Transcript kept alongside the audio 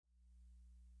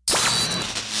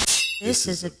This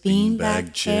is a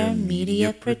Beanbag Chair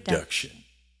Media production.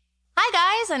 Hi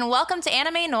guys, and welcome to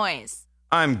Anime Noise.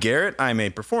 I'm Garrett. I'm a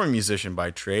performing musician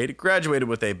by trade, graduated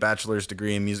with a bachelor's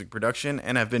degree in music production,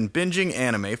 and have been binging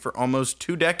anime for almost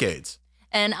 2 decades.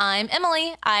 And I'm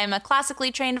Emily. I'm a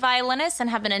classically trained violinist and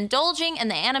have been indulging in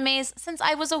the animes since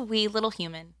I was a wee little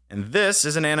human. And this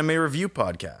is an anime review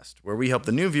podcast, where we help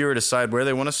the new viewer decide where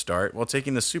they want to start while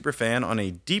taking the superfan on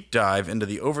a deep dive into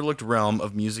the overlooked realm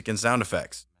of music and sound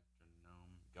effects.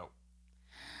 Go.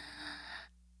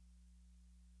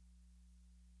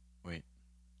 Wait.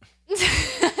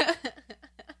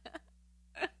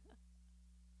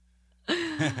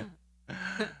 I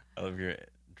love your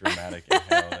dramatic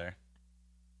inhale there.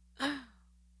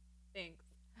 Thanks.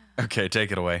 Okay,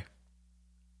 take it away.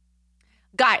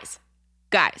 Guys,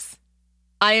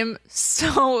 I am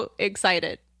so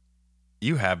excited.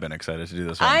 You have been excited to do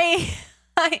this one.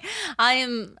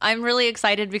 I'm really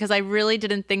excited because I really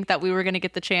didn't think that we were going to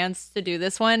get the chance to do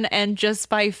this one, and just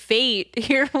by fate,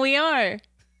 here we are.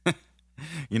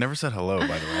 You never said hello,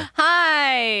 by the way.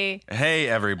 Hi. Hey,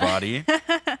 everybody.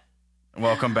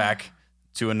 Welcome back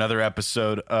to another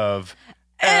episode of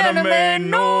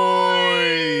Anime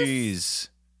Noise.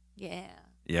 Yeah.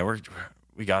 Yeah,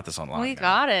 we got this on lock. We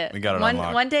got it. We got it on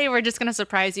lock. One day we're just going to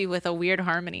surprise you with a weird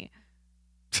harmony.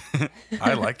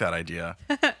 I like that idea.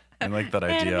 I like that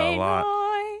idea a lot.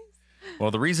 Noise.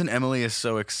 Well, the reason Emily is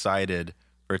so excited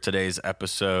for today's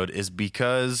episode is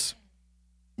because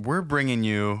we're bringing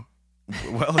you,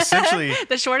 well, essentially...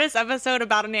 the shortest episode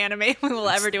about an anime we will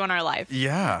ever do in our life.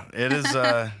 Yeah, it is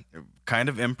kind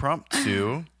of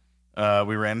impromptu.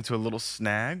 We ran into a little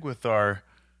snag with our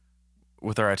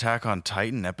Attack on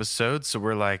Titan episode, so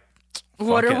we're like,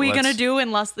 what are we going to do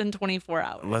in less than 24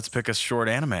 hours? Let's pick a short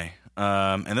anime.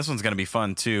 And this one's going to be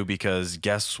fun, too, because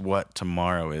guess what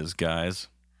tomorrow is, guys?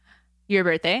 Your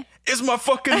birthday? It's my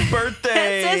fucking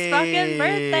birthday! It's his fucking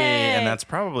birthday! And that's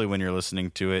probably when you're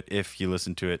listening to it, if you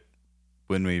listen to it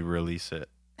when we release it.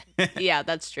 Yeah,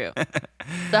 that's true. So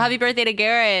happy birthday to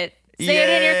Garrett. Say it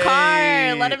in your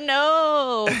car. Let him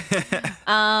know.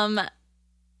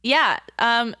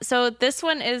 So this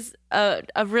one is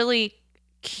a really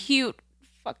cute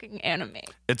fucking anime.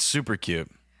 It's super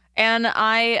cute. And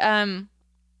I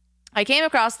came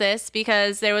across this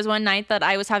because there was one night that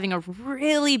I was having a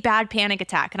really bad panic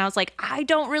attack, and I was like, I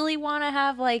don't really want to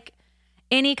have like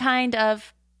any kind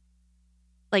of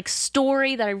like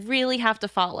story that I really have to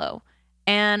follow.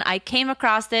 And I came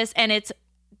across this, and it's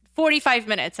 45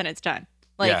 minutes and it's done.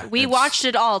 Like, we watched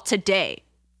it all today,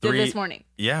 this morning.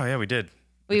 Yeah, we did.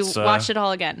 We watched it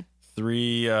all again.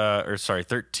 13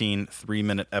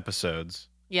 3-minute episodes.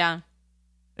 Yeah.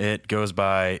 It goes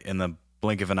by in the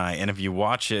blink of an eye. And if you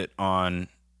watch it on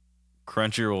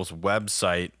Crunchyroll's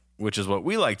website, which is what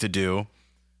we like to do,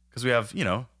 because we have,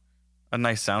 a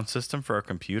nice sound system for our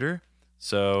computer.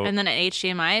 So, and then an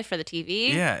HDMI for the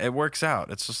TV. Yeah, it works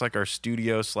out. It's just like our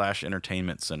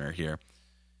studio/entertainment center here.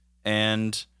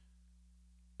 And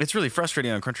it's really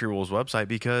frustrating on Crunchyroll's website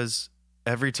because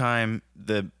every time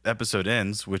the episode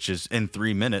ends, which is in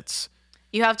 3 minutes,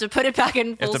 you have to put it back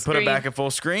in full screen. You have to put it back in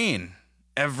full screen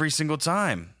every single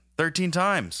time. 13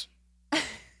 times.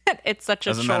 It's such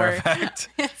a chore. As a matter of fact.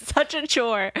 It's such a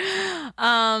chore.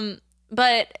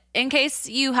 But in case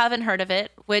you haven't heard of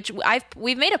it, which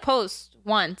we've made a post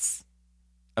once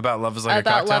about Love is Like a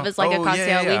Cocktail. About Love is Like a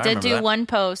Cocktail. Yeah, we did do one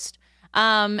post.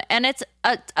 And it's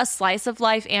a slice of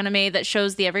life anime that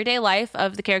shows the everyday life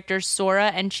of the characters Sora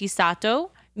and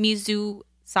Chisato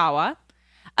Mizusawa,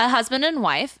 a husband and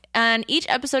wife. And each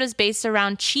episode is based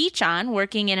around Chi-chan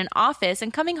working in an office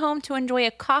and coming home to enjoy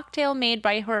a cocktail made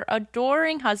by her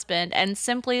adoring husband and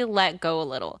simply let go a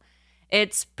little.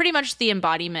 It's pretty much the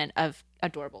embodiment of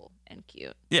adorable and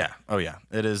cute. Yeah. Oh, yeah.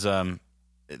 It is.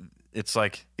 It's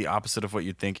like the opposite of what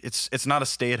you'd think. It's not a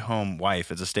stay-at-home wife.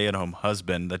 It's a stay-at-home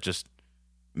husband that just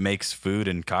makes food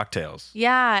and cocktails.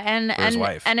 Yeah, his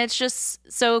wife. And it's just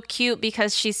so cute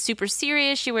because she's super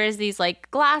serious. She wears these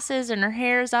like glasses and her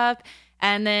hair's up,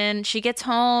 and then she gets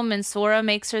home and Sora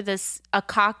makes her a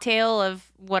cocktail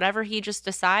of whatever he just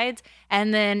decides,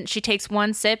 and then she takes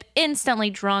one sip, instantly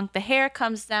drunk. The hair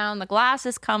comes down, the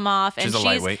glasses come off, she's a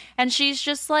lightweight. And she's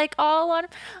just like all on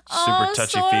super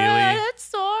touchy-feely. Sora, it's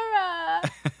Sora.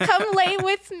 Come lay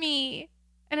with me.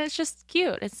 And it's just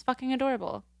cute. It's fucking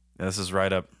adorable. Yeah, this is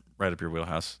right up your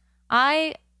wheelhouse.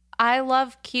 I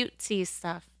love cutesy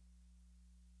stuff.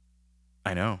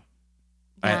 I know.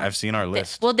 Yeah. I've seen our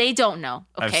list. They don't know.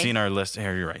 Okay? I've seen our list.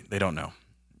 Here, you're right. They don't know.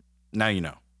 Now you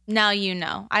know. Now you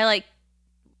know. I like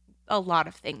a lot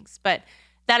of things, but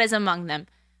that is among them.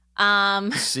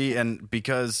 See, and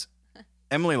because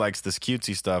Emily likes this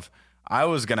cutesy stuff, I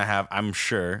was going to have, I'm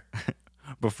sure,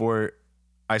 before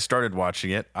I started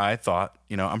watching it, I thought,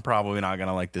 I'm probably not going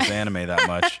to like this anime that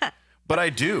much. But I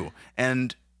do.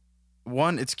 And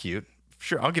one, it's cute.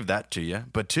 Sure, I'll give that to you.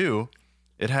 But two,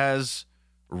 it has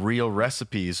real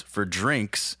recipes for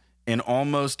drinks in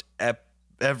almost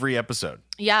every episode.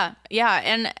 Yeah.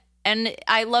 And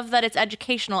I love that it's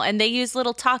educational, and they use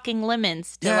little talking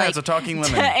lemons to it's a talking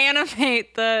lemon to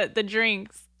animate the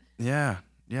drinks. Yeah.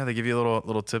 They give you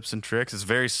little tips and tricks. It's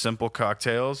very simple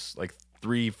cocktails, like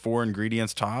 3-4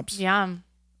 ingredients tops. Yeah.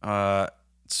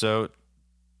 So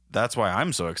that's why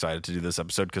I'm so excited to do this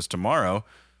episode, because tomorrow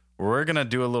we're gonna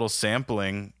do a little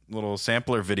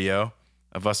sampler video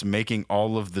of us making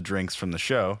all of the drinks from the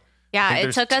show. Yeah,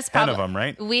 it took us 10 of them,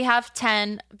 right? We have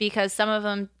 10 because some of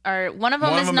them are. One of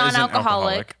them is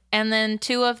non-alcoholic, and then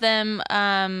 2 of them,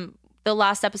 the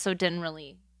last episode didn't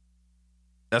really.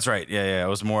 That's right. Yeah. It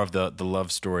was more of the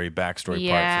love story, backstory part.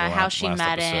 Yeah, for how she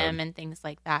met episode. him and things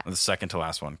like that. The second to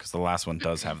last one, because the last one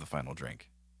does have the final drink.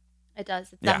 It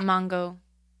does. It's that mango.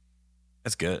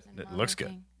 It's good. It looks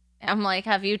good. I'm like,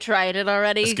 have you tried it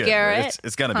already, it's good. Garrett?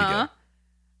 It's gonna be good.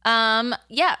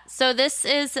 Yeah, so this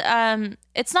is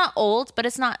it's not old, but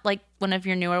it's not like one of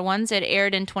your newer ones. It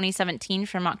aired in 2017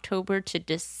 from October to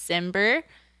December.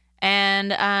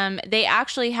 And they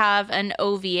actually have an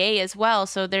OVA as well.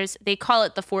 So they call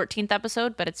it the 14th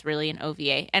episode, but it's really an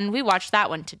OVA. And we watched that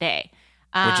one today.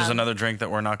 Which is another drink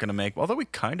that we're not going to make, although we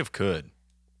kind of could.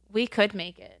 We could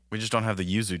make it. We just don't have the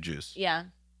yuzu juice. Yeah.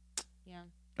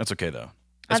 That's okay though.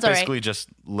 That's It's basically just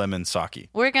lemon sake.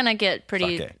 We're going to get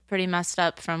pretty Sake. messed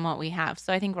up from what we have.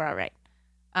 So I think we're all right.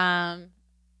 Yeah.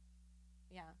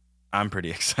 I'm pretty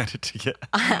excited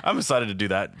I'm excited to do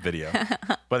that video.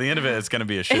 By the end of it, it's going to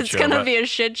be a shit show. It's going to be a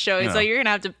shit show. No. So you're going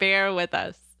to have to bear with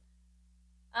us.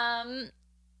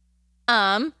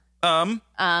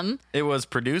 It was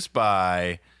produced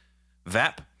by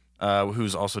Vap,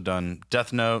 who's also done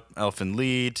Death Note, Elfen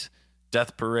Lied,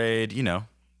 Death Parade,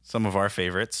 some of our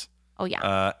favorites. Oh,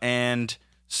 yeah. And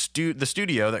the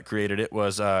studio that created it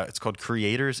was, it's called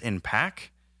Creators in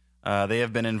Pack. They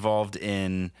have been involved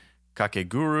in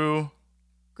Kakeguru.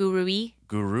 Gurui.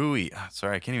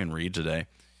 Sorry, I can't even read today.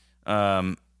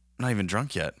 Not even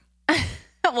drunk yet.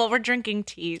 Well, we're drinking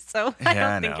tea, so I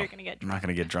don't think you're going to get drunk. I'm not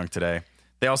going to get drunk today.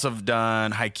 They also have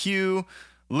done Haikyuu,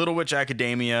 Little Witch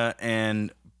Academia,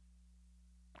 and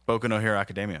Boku no Hero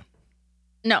Academia.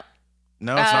 No, it's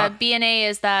not. BNA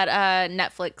is that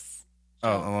Netflix.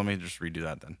 Oh, let me just redo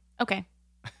that then. Okay.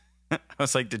 I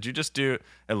was like, did you just do?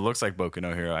 It looks like Boku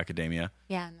no Hero Academia.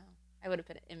 Yeah, no, I would have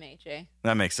put it MHA.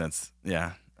 That makes sense.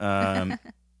 Yeah.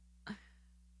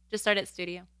 Just start at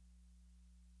studio.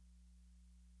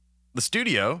 The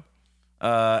studio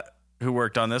who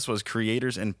worked on this was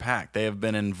Creators in Pack. They have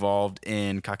been involved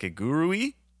in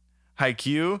Kakegurui,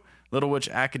 Haikyuu, Little Witch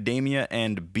Academia,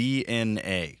 and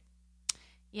BNA.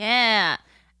 Yeah.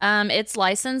 It's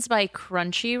licensed by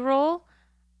Crunchyroll,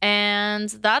 and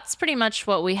that's pretty much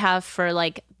what we have for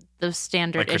like the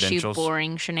standard Like issue credentials?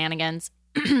 boring shenanigans.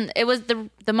 It was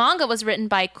the manga was written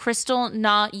by Crystal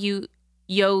Yousuke.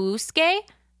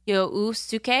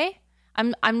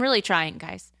 I'm really trying,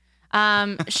 guys.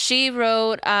 She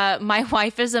wrote My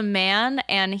Wife is a Man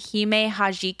and Hime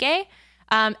Hajike.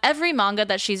 Every manga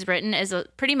that she's written is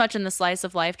pretty much in the slice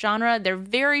of life genre. They're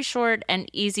very short and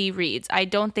easy reads. I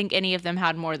don't think any of them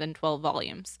had more than 12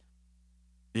 volumes.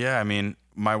 Yeah, I mean,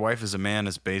 My Wife is a Man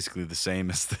is basically the same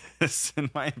as this, in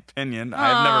my opinion.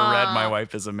 I've never read My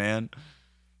Wife is a Man,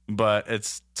 but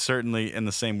it's certainly in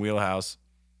the same wheelhouse.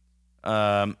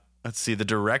 Let's see, the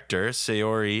director,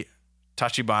 Sayori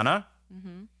Tachibana.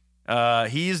 Mm-hmm.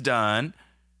 He's done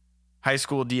High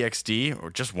School DxD, or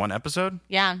just one episode?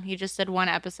 Yeah, he just did one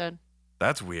episode.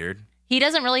 That's weird. He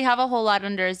doesn't really have a whole lot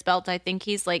under his belt. I think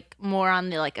he's like more on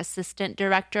the like assistant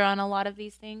director on a lot of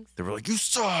these things. They were like, "You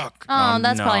suck." Oh,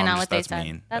 that's no, probably not what they that's said.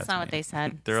 mean. That's not what they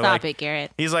said. They're Stop like- it,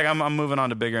 Garrett. He's like, I'm moving on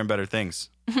to bigger and better things.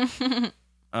 He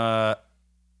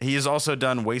has also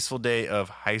done Wasteful Day of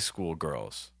High School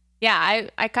Girls. Yeah,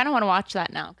 I kind of want to watch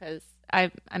that now because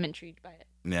I'm intrigued by it.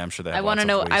 Yeah, I'm sure that. I want to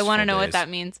know. I want to know what that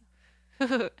means.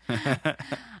 So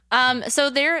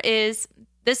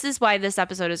this is why this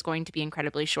episode is going to be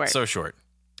incredibly short. So short.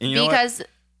 And you know what? Because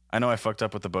I know I fucked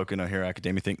up with the Boku no Hero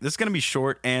Academia thing. This is going to be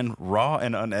short and raw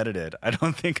and unedited. I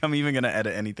don't think I'm even going to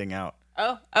edit anything out.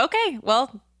 oh, okay.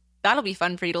 Well, that'll be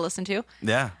fun for you to listen to.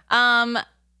 Yeah.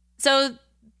 So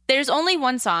there's only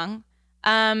one song,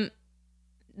 the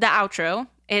outro.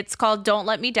 It's called "Don't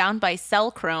Let Me Down" by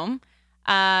Cell Chrome.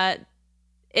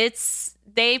 It's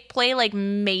they play like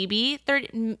maybe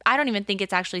 30. I don't even think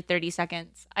it's actually 30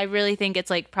 seconds. I really think it's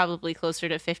like probably closer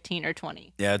to 15 or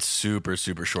 20. Yeah, it's super,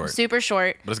 super short. Super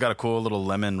short. But it's got a cool little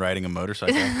lemon riding a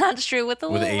motorcycle That's true. With the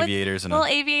with little aviators and little a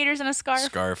aviators and a scarf.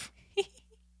 scarf. It's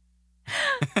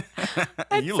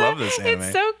You love this anime.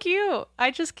 It's so cute.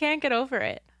 I just can't get over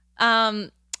it.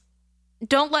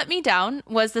 Don't Let Me Down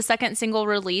was the second single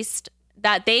released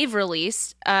that they've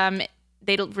released.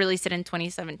 They released it in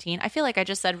 2017. I feel like I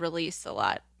just said release a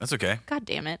lot. That's okay. God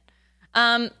damn it.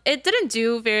 It didn't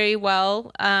do very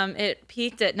well. It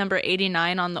peaked at number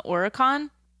 89 on the Oricon.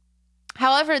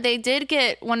 However, they did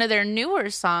get one of their newer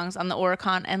songs on the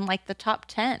Oricon and like the top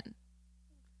 10.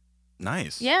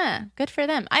 Nice. Yeah, good for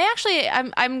them.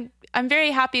 I'm very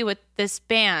happy with this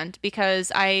band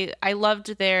because I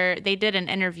loved they did an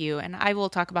interview, and I will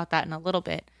talk about that in a little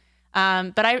bit.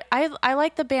 But I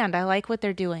like the band. I like what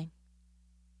they're doing.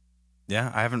 Yeah,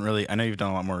 I haven't really. I know you've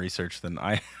done a lot more research than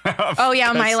I have. Oh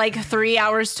yeah, my like 3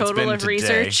 hours total of today.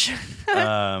 research.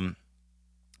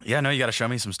 Yeah, no, you got to show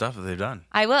me some stuff that they've done.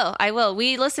 I will.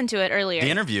 We listened to it earlier. The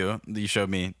interview that you showed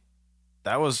me,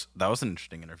 that was an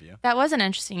interesting interview. That was an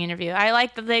interesting interview. I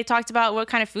like that they talked about what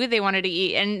kind of food they wanted to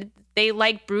eat, and they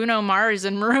like Bruno Mars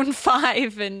and Maroon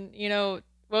 5, and who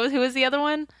was the other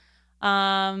one?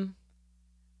 I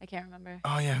can't remember.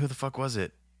 Oh yeah, who the fuck was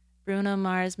it? Bruno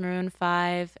Mars, Maroon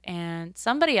 5, and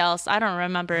somebody else. I don't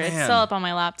remember. Man. It's still up on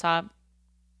my laptop.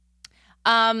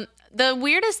 The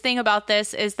weirdest thing about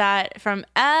this is that from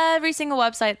every single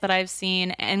website that I've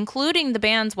seen, including the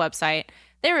band's website,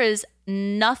 there is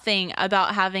nothing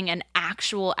about having an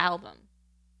actual album.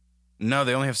 No,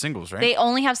 they only have singles, right? They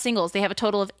only have singles. They have a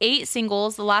total of 8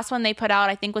 singles. The last one they put out,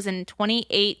 I think, was in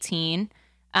 2018.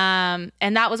 And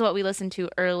that was what we listened to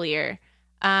earlier.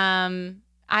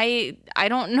 I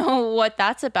don't know what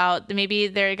that's about. Maybe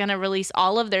they're going to release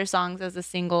all of their songs as a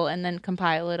single and then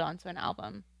compile it onto an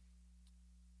album.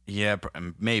 Yeah,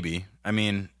 maybe. I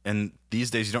mean, and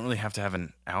these days you don't really have to have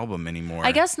an album anymore.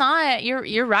 I guess not.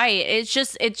 You're right. It's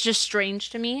just strange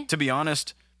to me. To be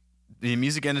honest, the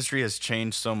music industry has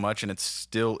changed so much, and it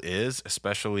still is,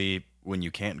 especially when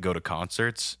you can't go to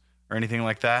concerts or anything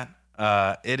like that.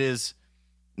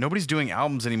 Nobody's doing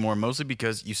albums anymore, mostly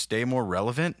because you stay more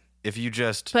relevant if you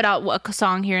just put out a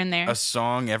song here and there. A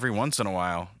song every once in a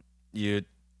while.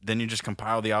 Then you just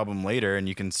compile the album later, and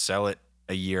you can sell it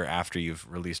a year after you've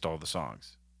released all the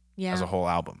songs as a whole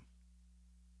album.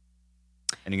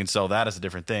 And you can sell that as a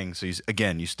different thing. So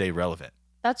you stay relevant.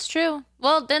 That's true.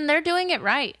 Well, then they're doing it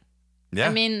right. Yeah.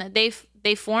 I mean,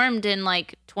 they formed in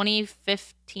like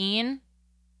 2015.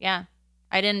 Yeah.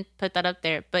 I didn't put that up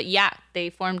there, but yeah, they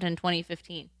formed in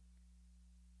 2015.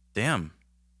 Damn.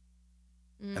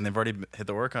 And they've already hit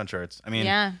the Oricon charts. I mean,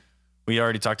 yeah. We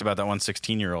already talked about that one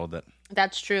 16-year-old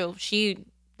That's true.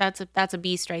 That's a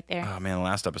beast right there. Oh man,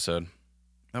 last episode.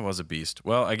 That was a beast.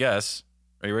 Well, I guess.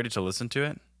 Are you ready to listen to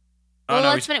it?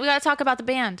 Well, we got to talk about the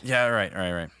band. Yeah, right.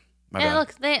 My bad.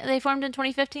 Look, they formed in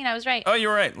 2015. I was right. Oh, you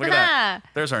were right. Look at that.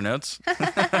 There's our notes.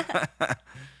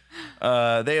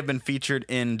 They have been featured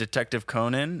in Detective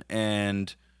Conan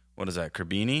and what is that?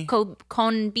 Konbini?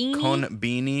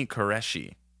 Konbini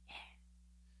Koreshi.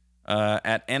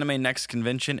 At Anime Next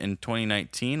Convention in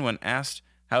 2019, when asked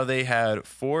how they had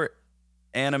 4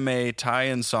 anime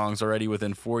tie-in songs already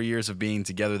within 4 years of being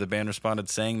together, the band responded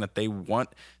saying that they want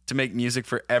to make music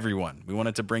for everyone. We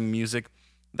wanted to bring music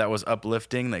that was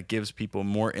uplifting, that gives people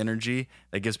more energy,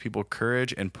 that gives people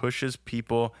courage and pushes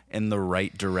people in the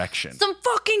right direction. Some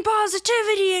fucking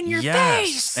positivity in your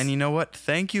face. And you know what?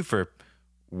 Thank you for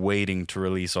waiting to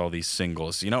release all these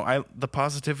singles. The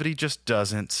positivity just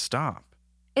doesn't stop.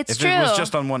 It's true. If it was true.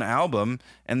 just on one album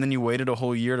and then you waited a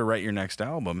whole year to write your next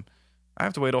album, I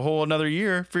have to wait a whole another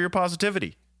year for your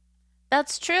positivity.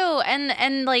 That's true.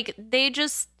 And like they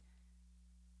just,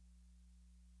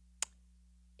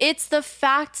 it's the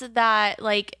fact that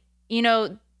like,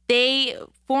 they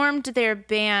formed their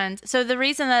band. So the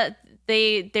reason that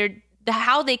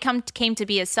how they came to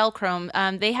be a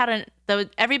Cellchrome, they had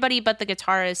everybody but the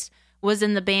guitarist was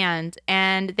in the band,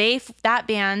 and that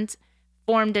band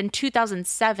formed in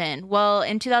 2007. Well,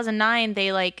 in 2009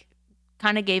 they like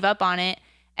kind of gave up on it.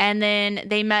 And then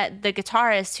they met the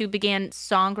guitarist who began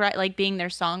being their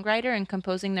songwriter and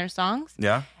composing their songs.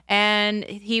 Yeah. And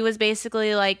he was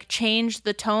basically like changed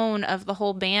the tone of the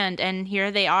whole band. And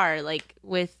here they are, like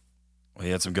with. Well,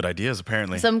 he had some good ideas,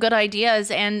 apparently. Some good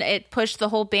ideas. And it pushed the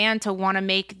whole band to want to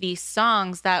make these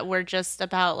songs that were just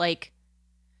about like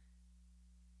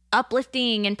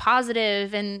uplifting and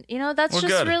positive. And, that's just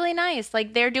good. really nice.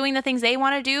 Like they're doing the things they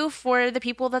want to do for the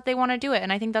people that they want to do it.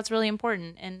 And I think that's really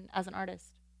important as an artist.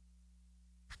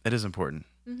 It is important.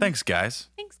 Thanks, guys.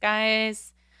 Thanks,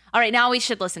 guys. All right, now we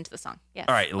should listen to the song. Yes.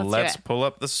 All right, let's do it. pull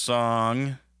up the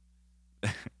song.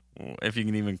 If you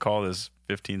can even call this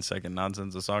 15-second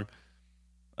nonsense a song.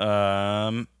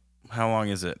 How long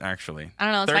is it, actually? I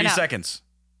don't know. Let's 30 find out. seconds.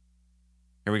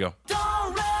 Here we go.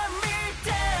 Don't let me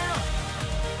down.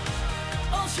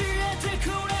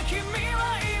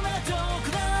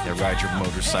 Yeah, ride your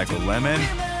motorcycle, Lemon.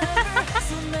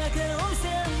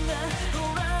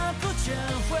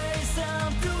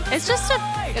 It's just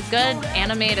a good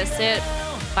anime to sit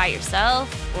by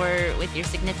yourself or with your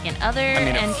significant other mean,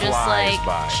 it and just flies like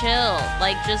by. chill.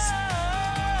 Like just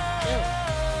chill.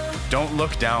 Don't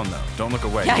look down, though. Don't look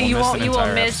away. Yeah, you you won't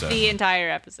will miss the entire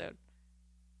episode.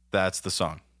 That's the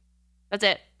song. That's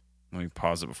it. Let me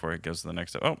pause it before it goes to the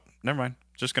next step. Oh, never mind.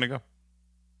 Just going to go.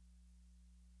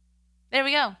 There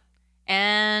we go.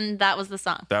 And that was the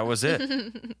song. That was it.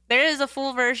 There is a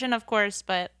full version, of course,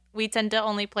 but we tend to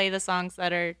only play the songs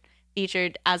that are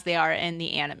featured as they are in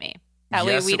the anime. That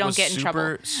way we don't get in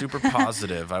trouble. Super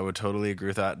positive. I would totally agree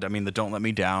with that. I mean, the Don't Let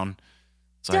Me Down.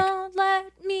 It's like, Don't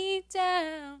let me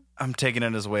down. I'm taking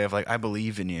it as a way of like, I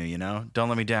believe in you, you know? Don't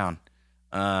let me down.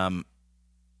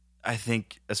 I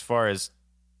think as far as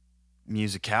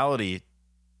musicality,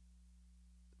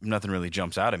 nothing really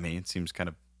jumps out at me. It seems kind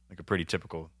of like a pretty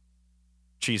typical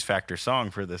Cheese Factor song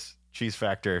for this Cheese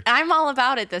Factor I'm all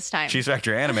about it this time. Cheese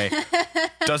Factor anime.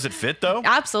 Does it fit though?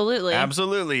 Absolutely.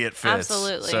 Absolutely it fits.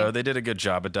 Absolutely. So they did a good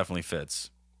job. It definitely fits.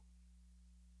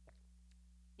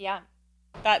 Yeah.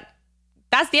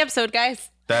 That's the episode, guys.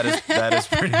 That is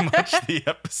pretty much the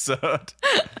episode.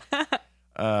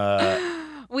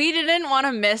 We didn't want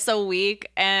to miss a week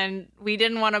and we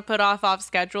didn't want to put off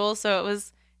schedule, so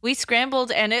we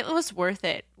scrambled and it was worth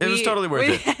it. It was totally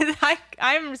worth it.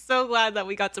 I'm so glad that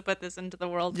we got to put this into the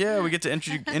world. Yeah, we get to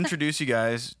introduce you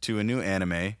guys to a new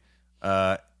anime in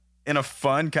a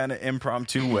fun kind of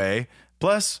impromptu way.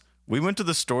 Plus, we went to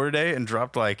the store today and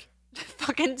dropped like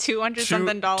Fucking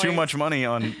 $200-something. too much money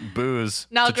on booze.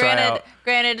 Now, to try out.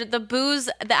 granted, the booze,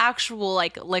 the actual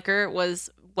like liquor was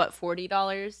what,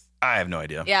 $40? I have no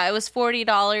idea. Yeah, it was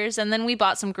 $40, and then we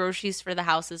bought some groceries for the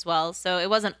house as well. So it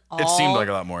wasn't all. It seemed like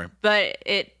a lot more. But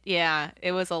it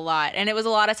was a lot, and it was a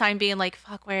lot of time being like,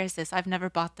 "Fuck, where is this? I've never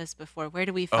bought this before. Where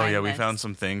do we find?" Oh yeah, we this?" found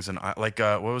some things, and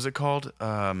what was it called?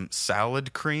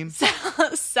 Salad cream.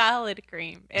 Salad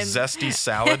cream. Zesty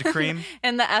salad cream.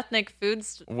 In the ethnic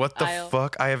foods. What the aisle.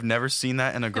 fuck? I have never seen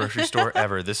that in a grocery store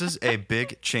ever. This is a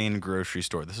big chain grocery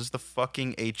store. This is the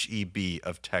fucking HEB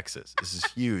of Texas. This is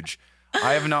huge.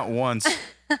 I have not once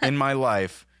in my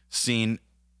life seen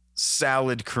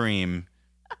salad cream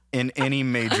in any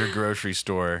major grocery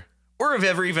store, or have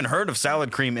ever even heard of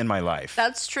salad cream in my life.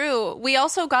 Some true. We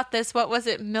also got this. What was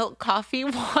it? Milk coffee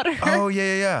water. Oh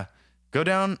yeah. Go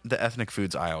down the ethnic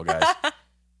foods aisle, guys.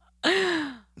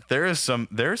 There are some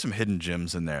hidden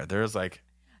gems in there. There's like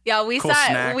Yeah, we cool sat.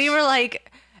 snacks. We were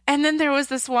like, and then there was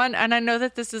this one, and I know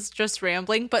that this is just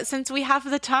rambling, but since we have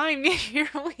the time, here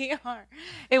we are.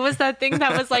 It was that thing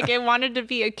that was like it wanted to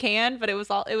be a can, but it was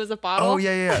a bottle. Oh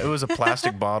yeah. It was a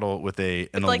plastic bottle with an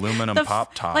Like aluminum the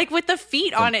pop top. like with the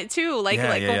feet on it too, like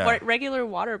Yeah, yeah. a regular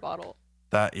water bottle.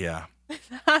 That yeah.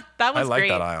 That was I like great.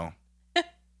 that aisle.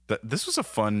 This was a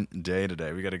fun day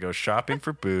today. We got to go shopping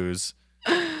for booze,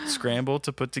 scramble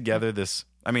to put together this.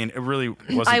 I mean, it really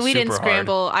wasn't We didn't super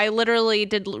scramble. I literally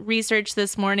did research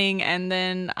this morning, and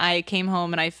then I came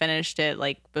home and I finished it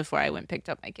like before I went and picked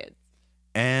up my kids.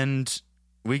 And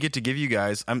we get to give you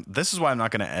guys. This is why I'm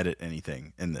not going to edit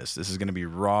anything in this. This is going to be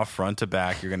raw, front to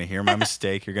back. You're going to hear my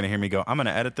mistake. You're going to hear me go, I'm going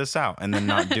to edit this out, and then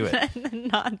not do it.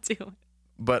 Not do it.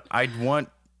 But I'd want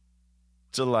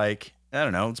to I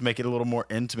don't know. Let's make it a little more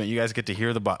intimate. You guys get to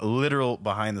hear the literal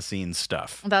behind the scenes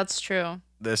stuff. That's true.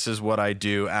 This is what I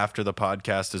do after the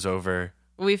podcast is over.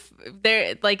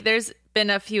 There's been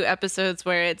a few episodes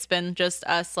where it's been just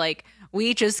us, like,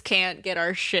 we just can't get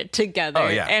our shit together. Oh,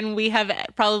 yeah. And we have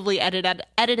probably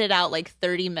edited out like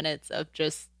 30 minutes of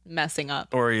just messing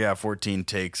up. Or 14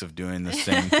 takes of doing the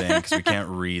same thing because we can't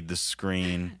read the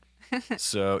screen.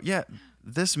 So yeah,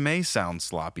 this may sound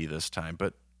sloppy this time,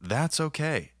 but that's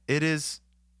okay. It is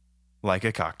like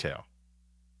a cocktail.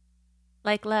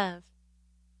 Like love.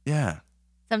 Yeah.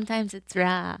 Sometimes it's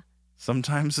raw.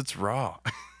 Sometimes it's raw.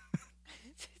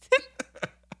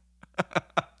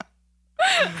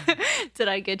 Did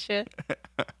I get you?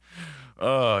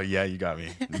 Oh, yeah, you got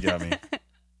me. You got me.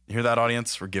 You hear that,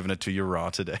 audience? We're giving it to you raw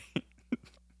today.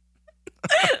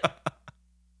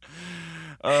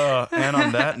 And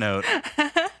on that note,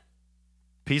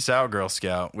 peace out, Girl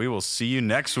Scout. We will see you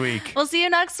next week We'll see you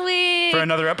next week. for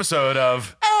another episode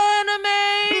of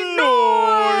Anime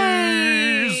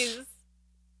Noise. Noise.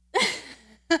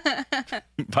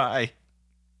 Bye.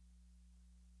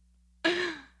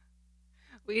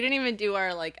 We didn't even do our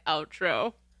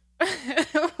outro.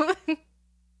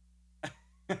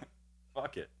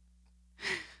 Fuck it.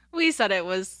 We said it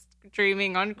was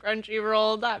streaming on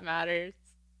Crunchyroll. That matters.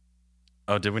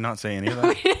 Oh, did we not say any of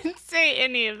We that? didn't say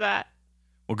any of that.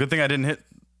 Well, good thing I didn't hit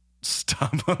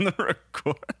stop on the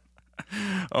record.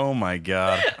 Oh my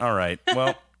God. All right.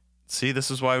 Well, see, this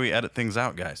is why we edit things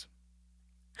out, guys.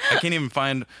 I can't even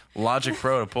find Logic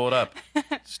Pro to pull it up.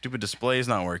 Stupid display's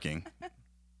not working.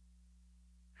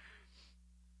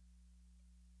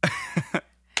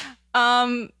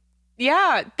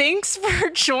 Yeah, thanks for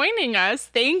joining us.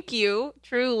 Thank you,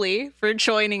 truly, for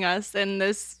joining us in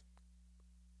this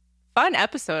fun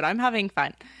episode. I'm having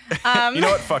fun. You know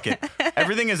what? Fuck it.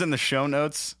 Everything is in the show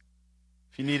notes.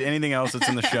 If you need anything else, it's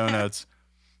in the show notes.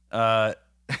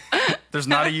 There's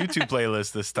not a YouTube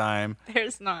playlist this time.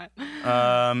 There's not.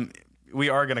 We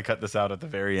are going to cut this out at the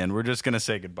very end. We're just going to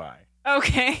say goodbye.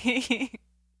 Okay.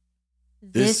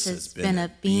 This has been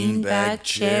a Beanbag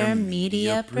Chair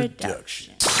Media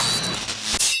production.